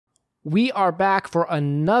We are back for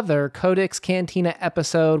another Codex Cantina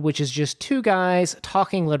episode, which is just two guys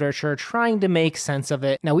talking literature, trying to make sense of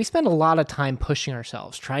it. Now, we spend a lot of time pushing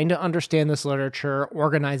ourselves, trying to understand this literature,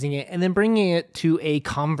 organizing it, and then bringing it to a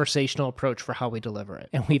conversational approach for how we deliver it.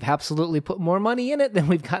 And we've absolutely put more money in it than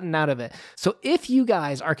we've gotten out of it. So if you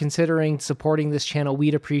guys are considering supporting this channel,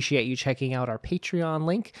 we'd appreciate you checking out our Patreon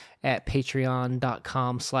link at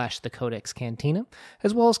patreon.com/thecodexcantina,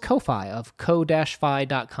 as well as Ko-Fi of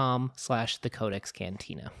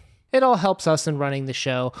ko-fi.com/thecodexcantina. It all helps us in running the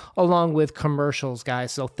show, along with commercials,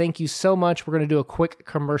 guys. So thank you so much. We're going to do a quick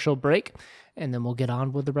commercial break, and then we'll get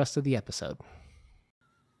on with the rest of the episode.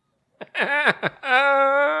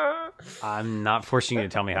 I'm not forcing you to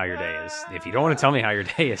tell me how your day is. If you don't want to tell me how your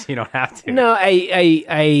day is, you don't have to. No,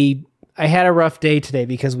 I had a rough day today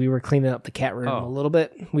because we were cleaning up the cat room a little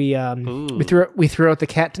bit. We threw out the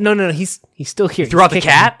cat. No, he's still here. You threw out the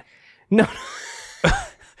cat? No.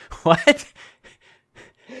 What?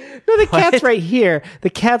 No, the cat's right here.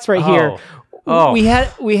 The cat's right here. Oh. We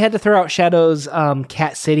had to throw out Shadow's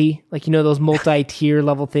Cat City, like, you know, those multi-tier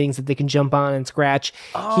level things that they can jump on and scratch.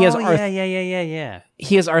 Oh, yeah.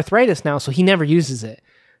 He has arthritis now, so he never uses it.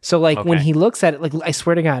 So, like, when he looks at it, like, I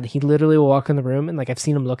swear to God, he literally will walk in the room and, like, I've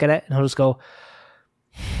seen him look at it and he'll just go,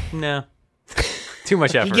 no. Too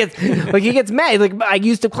much effort. He gets mad. Like, I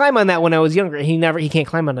used to climb on that when I was younger. He can't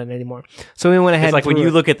climb on it anymore. So we went ahead. It's like when you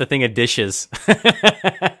look at the thing of dishes.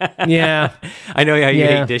 Yeah. I know how you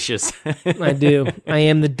hate dishes. I do. I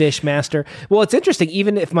am the dish master. Well, it's interesting.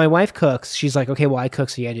 Even if my wife cooks, she's like, okay, well, I cook,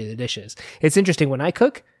 so you gotta do the dishes. It's interesting. When I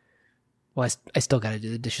cook, well, I still gotta do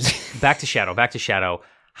the dishes. Back to Shadow.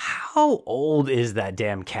 How old is that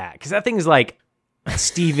damn cat? Because that thing is like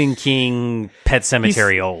Stephen King Pet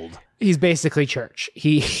Cemetery old. He's basically Church.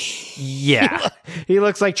 He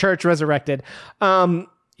looks like Church resurrected.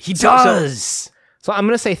 He does. So I'm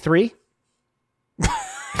gonna say 3.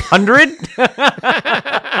 100?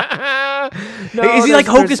 No, is he like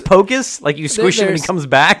Hocus Pocus? Like you squish him and he comes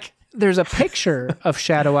back? There's a picture of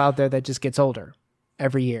Shadow out there that just gets older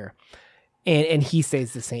every year. And he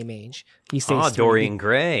stays the same age. He stays Dorian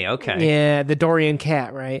Gray. Okay. Yeah, the Dorian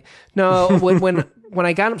cat, right? No, when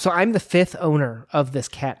I got him, so I'm the 5th owner of this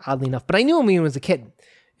cat, oddly enough. But I knew him when he was a kid.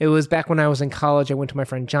 It was back when I was in college. I went to my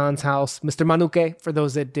friend John's house, Mr. Manuke, for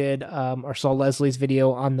those that did or saw Leslie's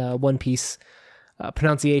video on the One Piece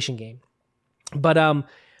pronunciation game. But I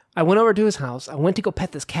went over to his house. I went to go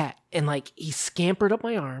pet this cat, and like he scampered up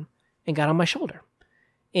my arm and got on my shoulder.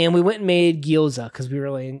 And we went and made gyoza because we were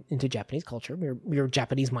really into Japanese culture. We were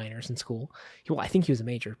Japanese minors in school. I think he was a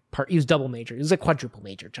major part. He was double major. He was a quadruple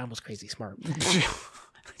major. John was crazy smart.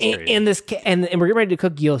 and this cat, and we're getting ready to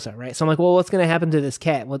cook gyoza, right? So I'm like, well, what's going to happen to this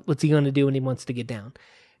cat? What's he going to do when he wants to get down?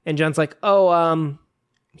 And John's like,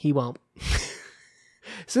 he won't.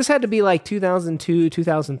 So this had to be like 2002,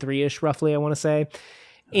 2003-ish, roughly, I want to say.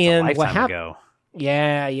 That's what happened?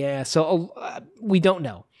 Yeah. So we don't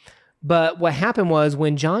know. But what happened was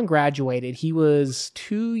when John graduated, he was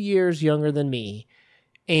 2 years younger than me,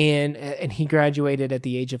 and he graduated at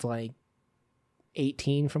the age of like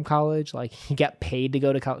 18 from college. Like he got paid to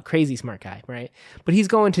go to college. Crazy smart guy, right? But he's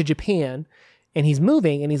going to Japan, and he's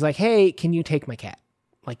moving, and he's like, "Hey, can you take my cat?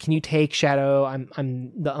 Like, can you take Shadow?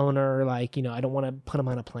 I'm the owner. Like, you know, I don't want to put him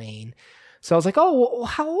on a plane." So I was like, "Oh, well,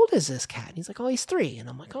 how old is this cat?" And he's like, "Oh, he's 3." And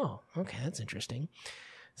I'm like, "Oh, okay, that's interesting."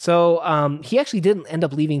 So he actually didn't end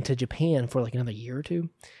up leaving to Japan for like another year or two.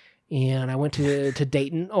 And I went to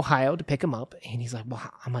Dayton, Ohio to pick him up. And he's like, well,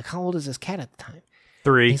 I'm like, how old is this cat at the time?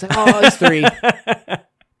 3. And he's like, oh, he's 3.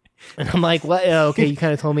 And I'm like, well, okay, you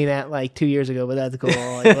kind of told me that like 2 years ago, but that's cool,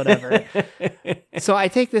 like whatever. So I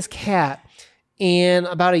take this cat, and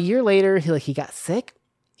about a year later, he got sick.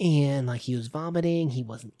 And like he was vomiting, he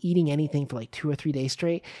wasn't eating anything for like 2 or 3 days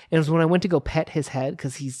straight. And it was when I went to go pet his head,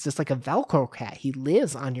 because he's just like a Velcro cat. He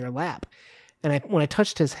lives on your lap. And when I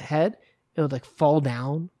touched his head, it would like fall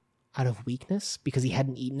down out of weakness because he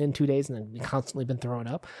hadn't eaten in 2 days and had constantly been throwing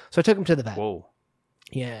up. So I took him to the vet. Whoa.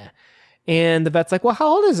 Yeah. And the vet's like, well, how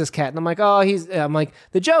old is this cat? And I'm like, I'm like,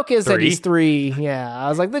 the joke is 3? that he's 3. Yeah. I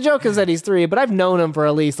was like, the joke is that he's 3, but I've known him for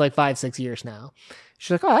at least like 5-6 years now. She's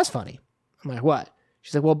like, oh, that's funny. I'm like, what?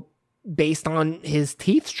 She's like, well, based on his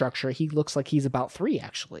teeth structure, he looks like he's about 3,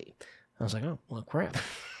 actually. I was like, oh, well, crap.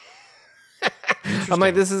 I'm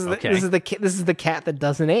like, this is the cat that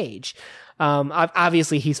doesn't age.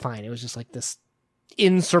 Obviously, he's fine. It was just like this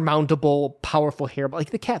insurmountable, powerful hairball. Like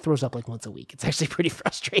the cat throws up like once a week. It's actually pretty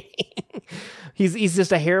frustrating. He's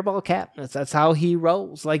just a hairball cat. That's how he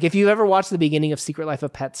rolls. Like if you ever watched the beginning of Secret Life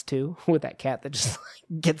of Pets 2 with that cat that just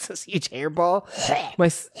like, gets this huge hairball, my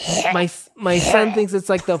son thinks it's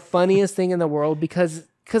like the funniest thing in the world because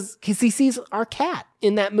because he sees our cat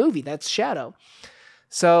in that movie. That's Shadow.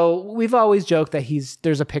 So we've always joked that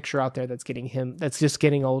there's a picture out there that's just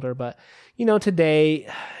getting older. But today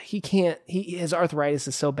his arthritis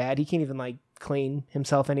is so bad he can't even like clean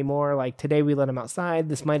himself anymore. Like today we let him outside.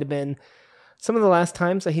 This might have been some of the last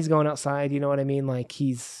times that he's going outside. You know what I mean? Like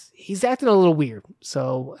he's acting a little weird.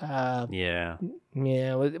 So yeah,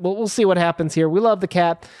 we'll see what happens here. We love the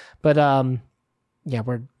cat, but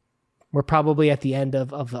we're probably at the end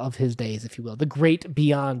of his days, if you will. The great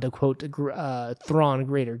beyond, to quote Thrawn,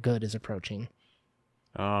 greater good is approaching.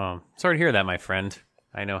 Oh, sorry to hear that, my friend.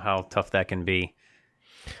 I know how tough that can be.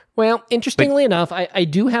 Well, interestingly enough, I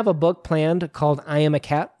do have a book planned called I Am a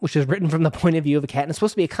Cat, which is written from the point of view of a cat, and it's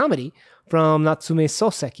supposed to be a comedy from Natsume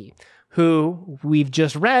Soseki, who we've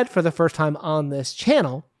just read for the first time on this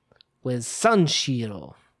channel with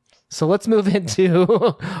Sanshiro. So let's move into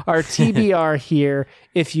our TBR here,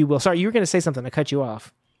 if you will. Sorry, you were going to say something. I cut you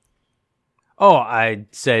off. Oh, I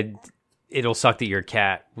said it'll suck that your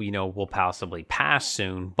cat, will possibly pass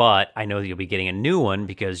soon, but I know that you'll be getting a new one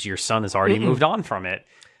because your son has already moved on from it.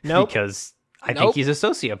 Nope. Because I think he's a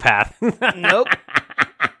sociopath. Nope.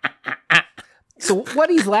 So what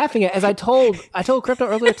he's laughing at, as I told Crypto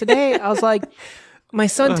earlier today, I was like, my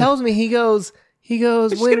son tells me, he goes,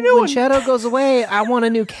 when Shadow goes away, I want a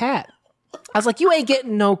new cat. I was like, you ain't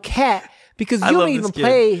getting no cat because you don't even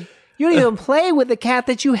play with the cat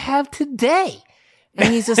that you have today.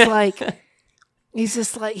 And he's just like,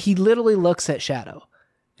 he literally looks at Shadow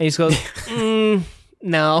and he just goes,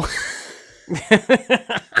 no.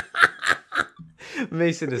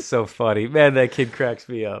 Mason is so funny. Man, that kid cracks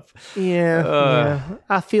me up. Yeah.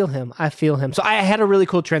 I feel him. So I had a really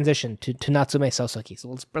cool transition to Natsume Soseki.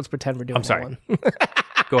 So let's pretend we're doing that one.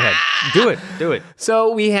 Go ahead. Do it.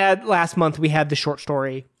 So last month we had the short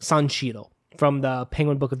story Sanshiro from the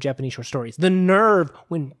Penguin Book of Japanese Short Stories. The nerve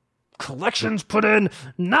when collections put in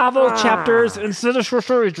novel chapters instead of short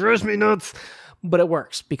stories drives me nuts. But it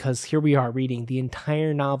works because here we are reading the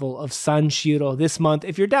entire novel of Sanshiro this month.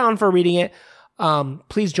 If you're down for reading it,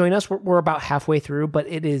 please join us. We're about halfway through, but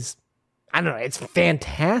it is, I don't know, it's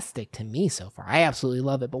fantastic to me so far. I absolutely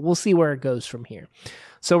love it, but we'll see where it goes from here.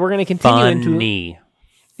 So we're going to continue into...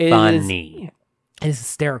 Funny. It is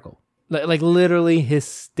hysterical. Like literally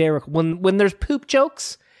hysterical. When there's poop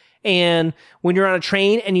jokes and when you're on a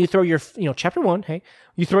train and you throw your, chapter 1, hey,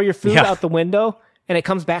 you throw your food out the window and it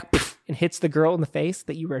comes back and hits the girl in the face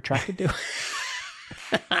that you were attracted to.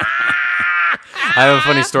 I have a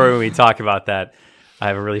funny story when we talk about that. I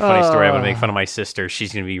have a really funny story. I'm going to make fun of my sister.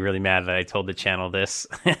 She's going to be really mad that I told the channel this.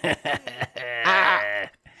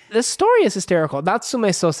 This story is hysterical. Natsume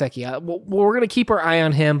Soseki. We're going to keep our eye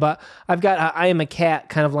on him, but I've got I Am a Cat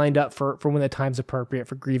kind of lined up for when the time's appropriate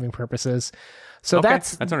for grieving purposes. So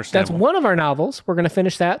that's understandable. That's one of our novels. We're going to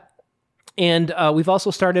finish that. And we've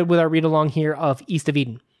also started with our read-along here of East of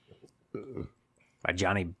Eden. By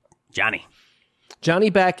Johnny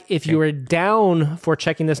Beck, if you are down for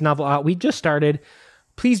checking this novel out, we just started.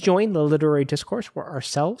 Please join the literary discourse where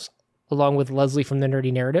ourselves, along with Leslie from The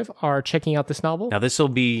Nerdy Narrative, are checking out this novel. Now, this will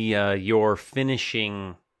be your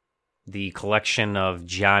finishing the collection of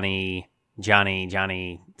Johnny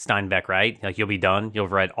Steinbeck, right? Like, you'll be done? You'll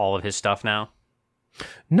have read all of his stuff now?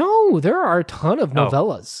 No, there are a ton of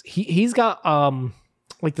novellas. He's got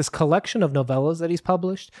like this collection of novellas that he's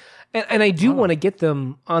published. And I do want to get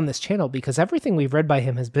them on this channel because everything we've read by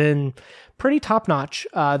him has been pretty top-notch.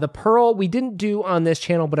 The Pearl we didn't do on this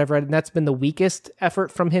channel, but I've read, and that's been the weakest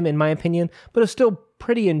effort from him, in my opinion. But it's still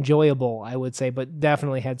pretty enjoyable, I would say, but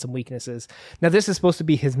definitely had some weaknesses. Now, this is supposed to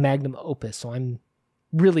be his magnum opus, so I'm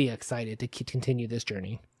really excited to continue this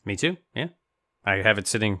journey. Me too, yeah. I have it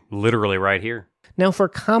sitting literally right here. Now, for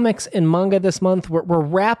comics and manga this month, we're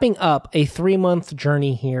wrapping up a 3-month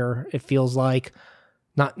journey here, it feels like.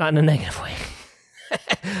 Not in a negative way.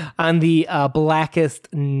 On the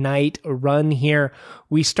Blackest Night run here,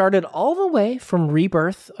 we started all the way from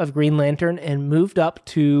Rebirth of Green Lantern and moved up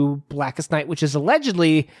to Blackest Night, which is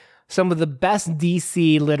allegedly some of the best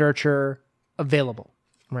DC literature available,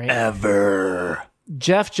 right? Ever.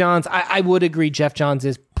 Jeff Johns, I would agree, Jeff Johns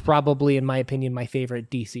is probably, in my opinion, my favorite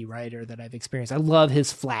DC writer that I've experienced. I love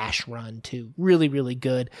his Flash run, too. Really, really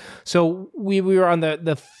good. So we were on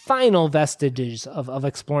the final vestiges of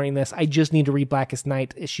exploring this. I just need to read Blackest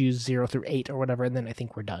Night issues 0 through 8 or whatever, and then I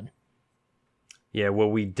think we're done. Yeah, well,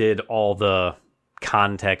 we did all the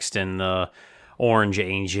context in the Orange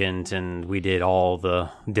Agent, and we did all the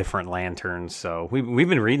different lanterns. So we've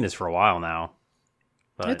been reading this for a while now.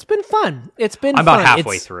 But it's been fun. I'm about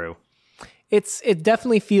halfway through. It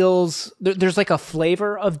definitely feels there's like a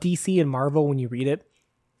flavor of DC and Marvel when you read it,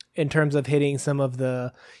 in terms of hitting some of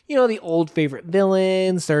the, the old favorite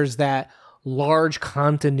villains. There's that large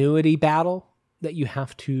continuity battle that you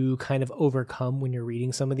have to kind of overcome when you're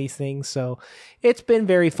reading some of these things. So it's been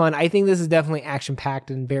very fun. I think this is definitely action-packed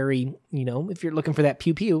and very, if you're looking for that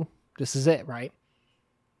pew-pew, this is it, right?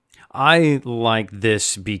 I like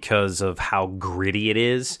this because of how gritty it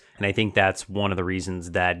is, and I think that's one of the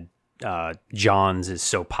reasons that John's is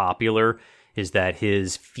so popular, is that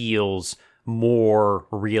his feels more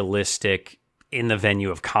realistic in the venue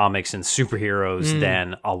of comics and superheroes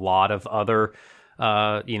than a lot of other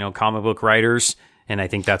comic book writers. And I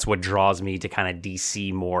think that's what draws me to kind of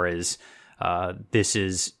DC more, is this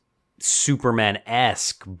is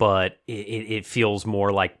Superman-esque, but it feels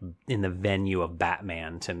more like in the venue of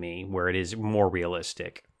Batman to me, where it is more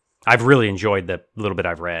realistic. I've really enjoyed the little bit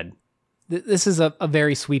I've read. This is a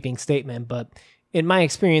very sweeping statement, but in my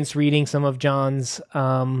experience reading some of John's,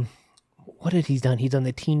 what had he done? He's done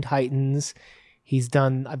the Teen Titans.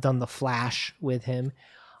 I've done the Flash with him.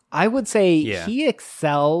 I would say he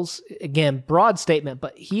excels, again, broad statement,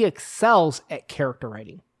 but he excels at character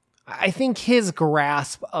writing. I think his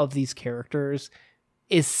grasp of these characters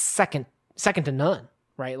is second to none,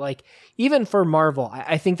 right? Like, even for Marvel,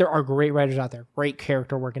 I think there are great writers out there, great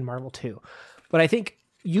character work in Marvel too. But I think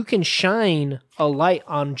you can shine a light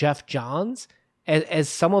on Jeff Johns as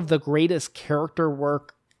some of the greatest character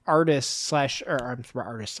work writers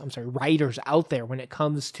out there when it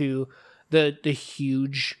comes to the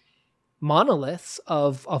huge monoliths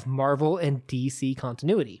of Marvel and DC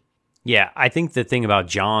continuity. Yeah, I think the thing about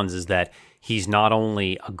Johns is that he's not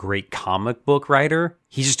only a great comic book writer,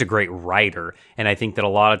 he's just a great writer. And I think that a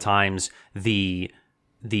lot of times the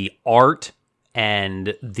art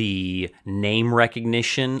and the name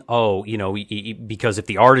recognition, because if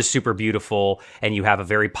the art is super beautiful and you have a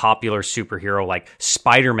very popular superhero like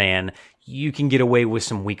Spider-Man, you can get away with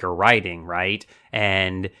some weaker writing, right?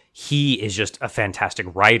 And he is just a fantastic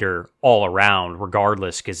writer all around,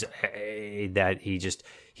 regardless, because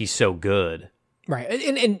he's so good. Right.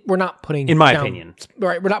 And we're not putting, in my opinion,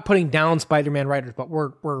 right, we're not putting down Spider-Man writers, but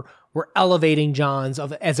we're elevating Johns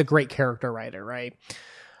as a great character writer, right?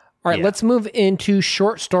 All right, let's move into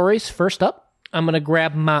short stories. First up, I'm going to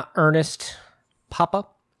grab my Ernest Papa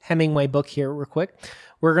Hemingway book here real quick.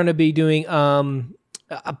 We're going to be doing,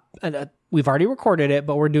 we've already recorded it,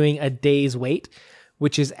 but we're doing A Day's Wait,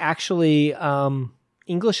 which is actually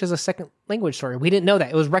English as a second language story. We didn't know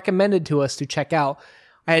that. It was recommended to us to check out.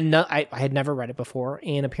 I had never read it before,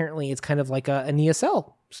 and apparently it's kind of like an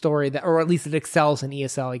ESL story, or at least it excels in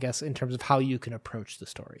ESL, I guess, in terms of how you can approach the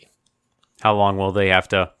story. How long will they have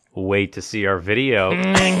to wait to see our video?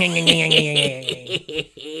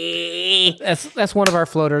 That's one of our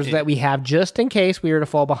floaters that we have just in case we were to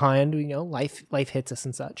fall behind. Life hits us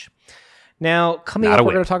and such. Now, coming up,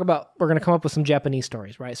 we're going to come up with some Japanese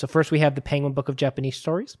stories, right? So first we have the Penguin Book of Japanese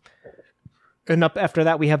Stories. And up after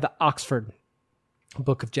that, we have the Oxford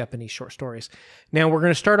Book of Japanese Short Stories. Now, we're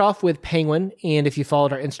going to start off with Penguin. And if you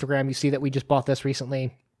followed our Instagram, you see that we just bought this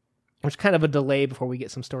recently. There's kind of a delay before we get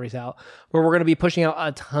some stories out, but we're going to be pushing out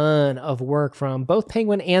a ton of work from both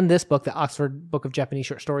Penguin and this book, the Oxford Book of Japanese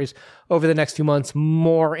Short Stories, over the next few months,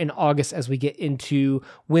 more in August as we get into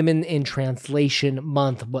Women in Translation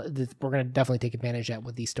Month. But we're going to definitely take advantage of that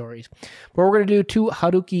with these stories. But we're going to do 2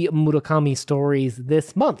 Haruki Murakami stories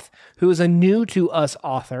this month, who is a new to us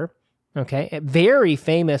author. Okay, very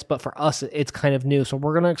famous, but for us, it's kind of new. So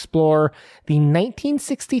we're going to explore the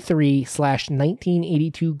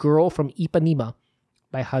 1963/1982 Girl from Ipanema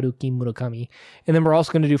by Haruki Murakami. And then we're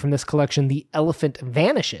also going to do from this collection, The Elephant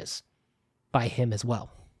Vanishes by him as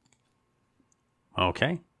well.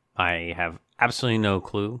 Okay. I have absolutely no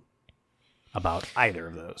clue about either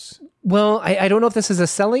of those. Well, I don't know if this is a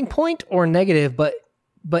selling point or negative,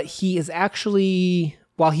 but he is actually,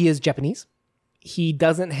 while he is Japanese, he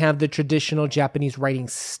doesn't have the traditional Japanese writing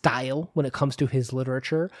style when it comes to his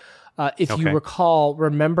literature. If you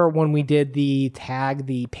remember when we did the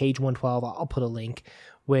page 112, I'll put a link,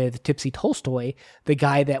 with Tipsy Tolstoy, the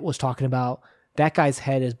guy that was talking about, that guy's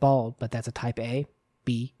head is bald, but that's a type A,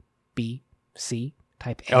 B, C,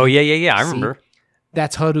 type A. Oh, yeah. I remember.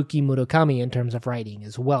 That's Haruki Murakami in terms of writing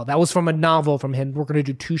as well. That was from a novel from him. We're going to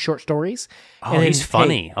do 2 short stories. Oh, he's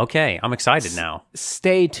funny. Okay, I'm excited now.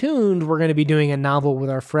 Stay tuned. We're going to be doing a novel with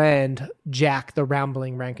our friend Jack, the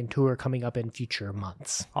Rambling Raconteur, coming up in future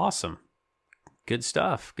months. Awesome. Good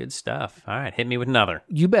stuff. Good stuff. All right, hit me with another.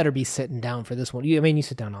 You better be sitting down for this one. You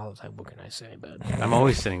sit down all the time. What can I say? But I'm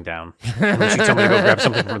always sitting down. Unless you tell me to go grab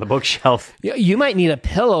something from the bookshelf. You might need a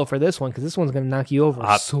pillow for this one because this one's going to knock you over.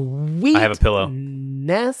 Sweet. I have a pillow.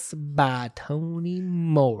 Ness by Toni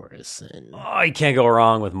Morrison. Oh, you can't go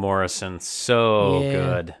wrong with Morrison. So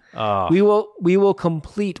good. Oh. We will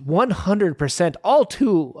complete 100% all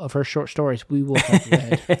 2 of her short stories. We will have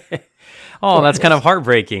read. Oh, that's kind of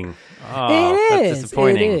heartbreaking. Oh, that's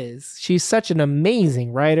disappointing. It is. She's such an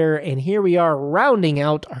amazing writer, and here we are rounding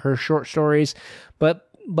out her short stories. But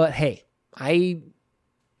hey, I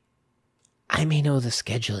may know the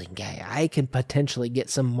scheduling guy. I can potentially get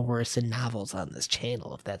some Morrison novels on this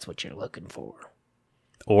channel if that's what you're looking for.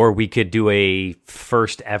 Or we could do a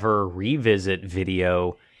first ever revisit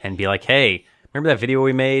video and be like, hey, remember that video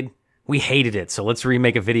we made? We hated it, so let's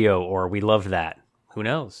remake a video, or we loved that. Who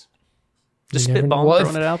knows? Just spitballing,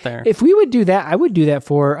 throwing it out there. If we would do that, I would do that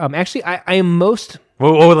for, actually, I am most...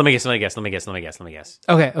 Whoa, let me guess.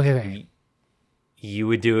 Okay. You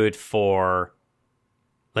would do it for...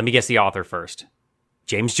 Let me guess the author first.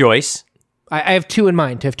 James Joyce. I have 2 in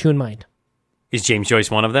mind. Is James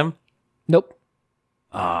Joyce one of them? Nope.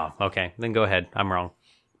 Oh, okay. Then go ahead. I'm wrong.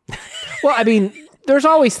 Well, I mean, there's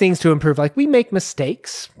always things to improve. Like, we make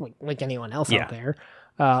mistakes, like anyone else out there.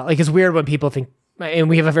 It's weird when people think, and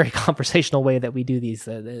we have a very conversational way that we do these.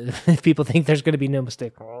 People think there's going to be no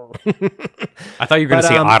mistake. I thought you were going to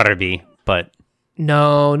say Arabi, but...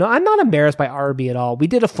 No, I'm not embarrassed by RB at all. We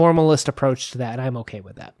did a formalist approach to that, and I'm okay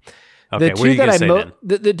with that. Okay, what are you going to say then?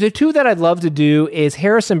 The 2 that I'd love to do is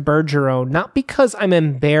Harrison Bergeron, not because I'm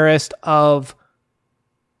embarrassed of...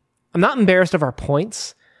 I'm not embarrassed of our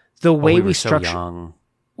points. The way we structured... So young.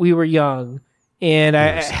 We were young, and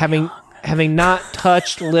having not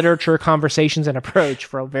touched literature conversations and approach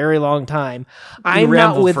for a very long time, I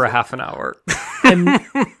rambled for a half an hour.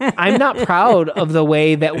 I'm not proud of the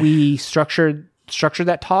way that we structured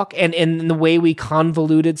that talk and the way we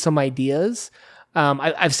convoluted some ideas.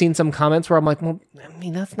 I've seen some comments where I'm like, well, I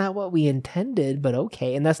mean, that's not what we intended, but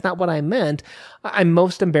okay, and that's not what I meant. I'm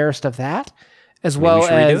most embarrassed of that, as well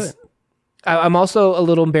as I'm also a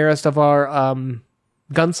little embarrassed of our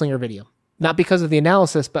Gunslinger video. Not because of the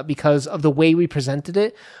analysis, but because of the way we presented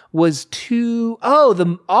it was the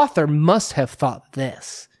author must have thought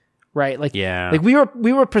this, right? Like we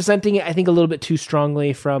were presenting it, I think, a little bit too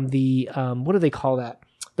strongly from the, what do they call that?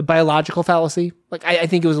 The biological fallacy. Like, I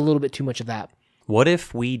think it was a little bit too much of that. What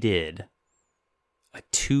if we did a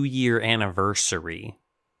 2-year anniversary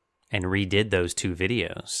and redid those 2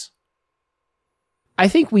 videos? I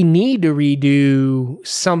think we need to redo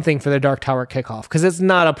something for the Dark Tower kickoff because it's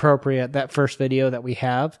not appropriate, that first video that we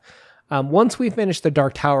have. Once we finish the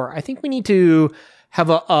Dark Tower, I think we need to have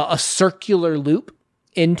a circular loop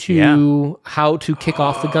into how to kick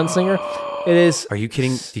off the Gunslinger. It is. Are you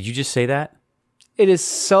kidding? Did you just say that? It is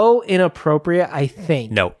so inappropriate, I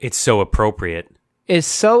think. No, it's so appropriate. It's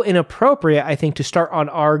so inappropriate, I think, to start on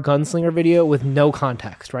our Gunslinger video with no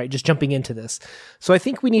context, right? Just jumping into this. So I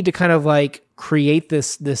think we need to kind of like create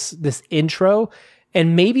this intro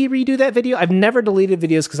and maybe redo that video. I've never deleted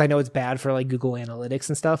videos because I know it's bad for like Google Analytics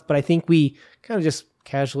and stuff, but I think we kind of just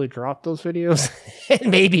casually drop those videos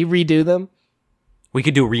and maybe redo them. We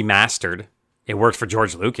could do remastered. It worked for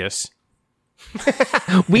George Lucas.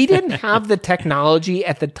 We didn't have the technology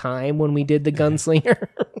at the time when we did the Gunslinger.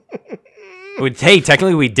 Hey,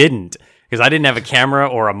 technically we didn't, because I didn't have a camera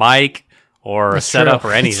or a mic or a setup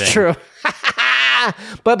or anything. That's true.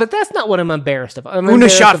 but that's not what I'm embarrassed of. Una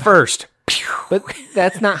shot first. But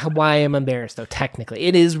that's not why I'm embarrassed, though, technically.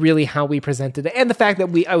 It is really how we presented it. And the fact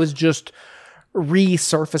that I was just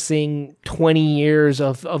resurfacing 20 years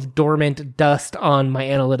of dormant dust on my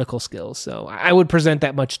analytical skills. So I would present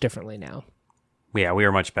that much differently now. Yeah, we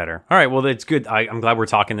are much better. All right, well, it's good. I'm glad we're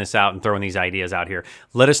talking this out and throwing these ideas out here.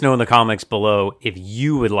 Let us know in the comments below if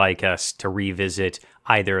you would like us to revisit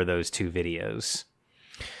either of those 2 videos.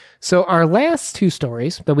 So our last 2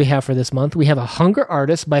 stories that we have for this month, we have A Hunger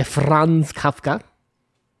Artist by Franz Kafka.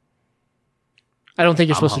 I don't think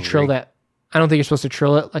you're supposed to trill that. I don't think you're supposed to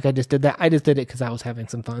trill it like I just did that. I just did it because I was having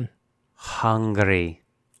some fun. Hungry.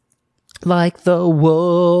 Like the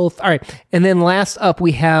wolf. All right. And then last up,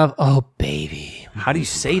 we have, oh, baby. How do you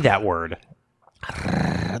say that word?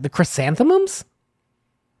 The chrysanthemums?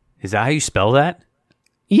 Is that how you spell that?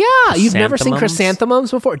 Yeah. You've never seen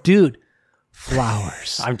chrysanthemums before? Dude,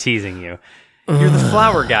 flowers. I'm teasing you. You're the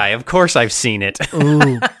flower guy. Of course I've seen it.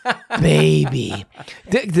 Ooh, baby.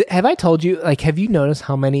 Have I told you, like, have you noticed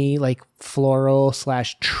how many, like, floral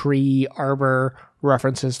 / tree arbor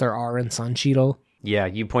references there are in Sun Cheadle? Yeah,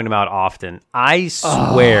 you point them out often. I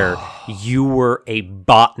swear you were a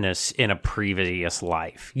botanist in a previous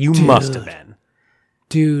life. You must have been.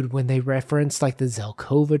 Dude, when they reference like the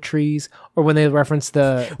Zelkova trees, or when they reference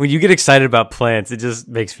the... When you get excited about plants, it just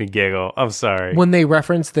makes me giggle. I'm sorry. When they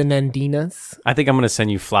reference the Nandinas. I think I'm going to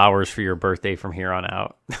send you flowers for your birthday from here on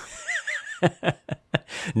out.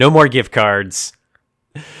 No more gift cards.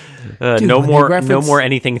 Dude, no more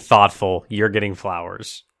anything thoughtful. You're getting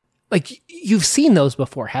flowers. Like, you've seen those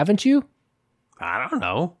before, haven't you? I don't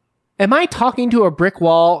know. Am I talking to a brick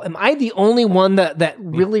wall? Am I the only one that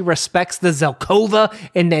really respects the Zelkova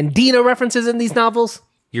and Nandina references in these novels?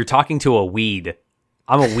 You're talking to a weed.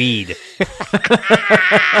 I'm a weed.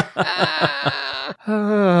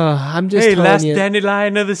 I'm just hey, telling last you.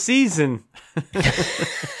 dandelion of the season.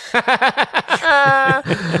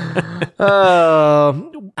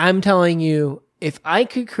 I'm telling you, if I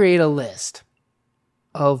could create a list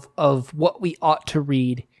of what we ought to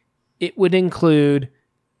read, it would include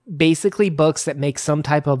basically books that make some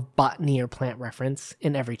type of botany or plant reference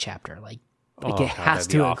in every chapter. Like it has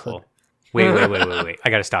to include. Wait. I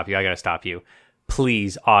gotta stop you.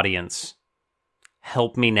 Please, audience,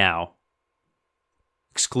 help me now.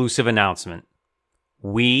 Exclusive announcement.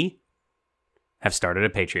 We have started a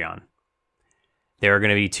Patreon. There are going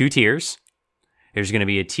to be 2 tiers. There's going to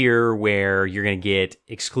be a tier where you're going to get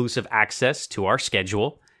exclusive access to our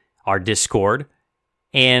schedule, our Discord,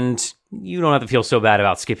 and you don't have to feel so bad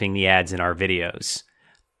about skipping the ads in our videos.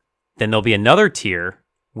 Then there'll be another tier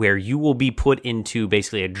where you will be put into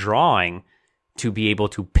basically a drawing to be able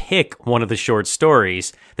to pick one of the short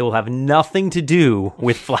stories that will have nothing to do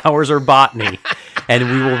with flowers or botany.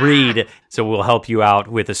 And we will read, so we'll help you out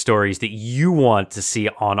with the stories that you want to see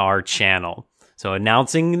on our channel. So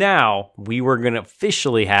announcing now, we were going to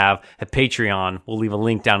officially have a Patreon. We'll leave a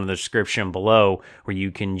link down in the description below where you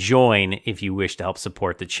can join if you wish to help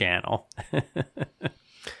support the channel.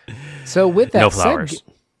 So with that no said, flowers.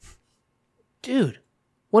 Dude,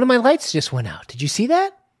 one of my lights just went out. Did you see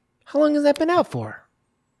that? How long has that been out for?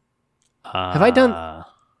 Have I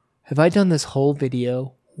done this whole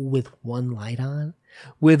video with one light on?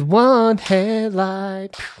 With one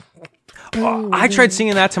headlight. I tried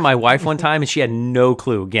singing that to my wife one time, and she had no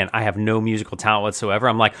clue. Again, I have no musical talent whatsoever.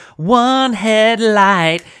 I'm like, one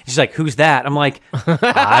headlight. She's like, who's that? I'm like,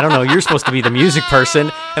 I don't know. You're supposed to be the music person.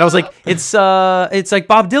 And I was like, it's like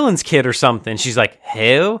Bob Dylan's kid or something. She's like,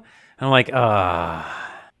 who? And I'm like,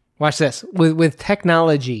 Watch this. With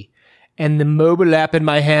technology and the mobile app in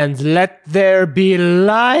my hands, let there be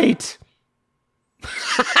light.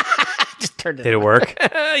 Just turned it. Did it work?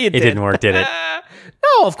 It didn't work, did it?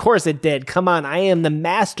 No, of course it did. Come on, I am the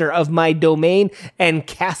master of my domain and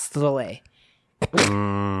Castellet.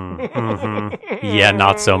 Yeah,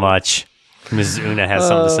 not so much. Mrs. Una has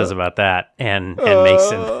something to say about that, and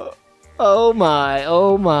Mason. Oh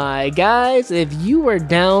my. Guys, if you were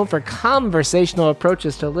down for conversational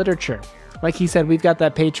approaches to literature, like he said, we've got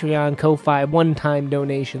that Patreon, Ko-Fi, one-time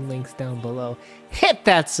donation links down below. Hit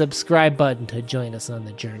that subscribe button to join us on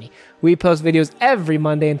the journey. We post videos every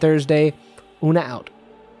Monday and Thursday. Una out.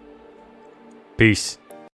 Peace.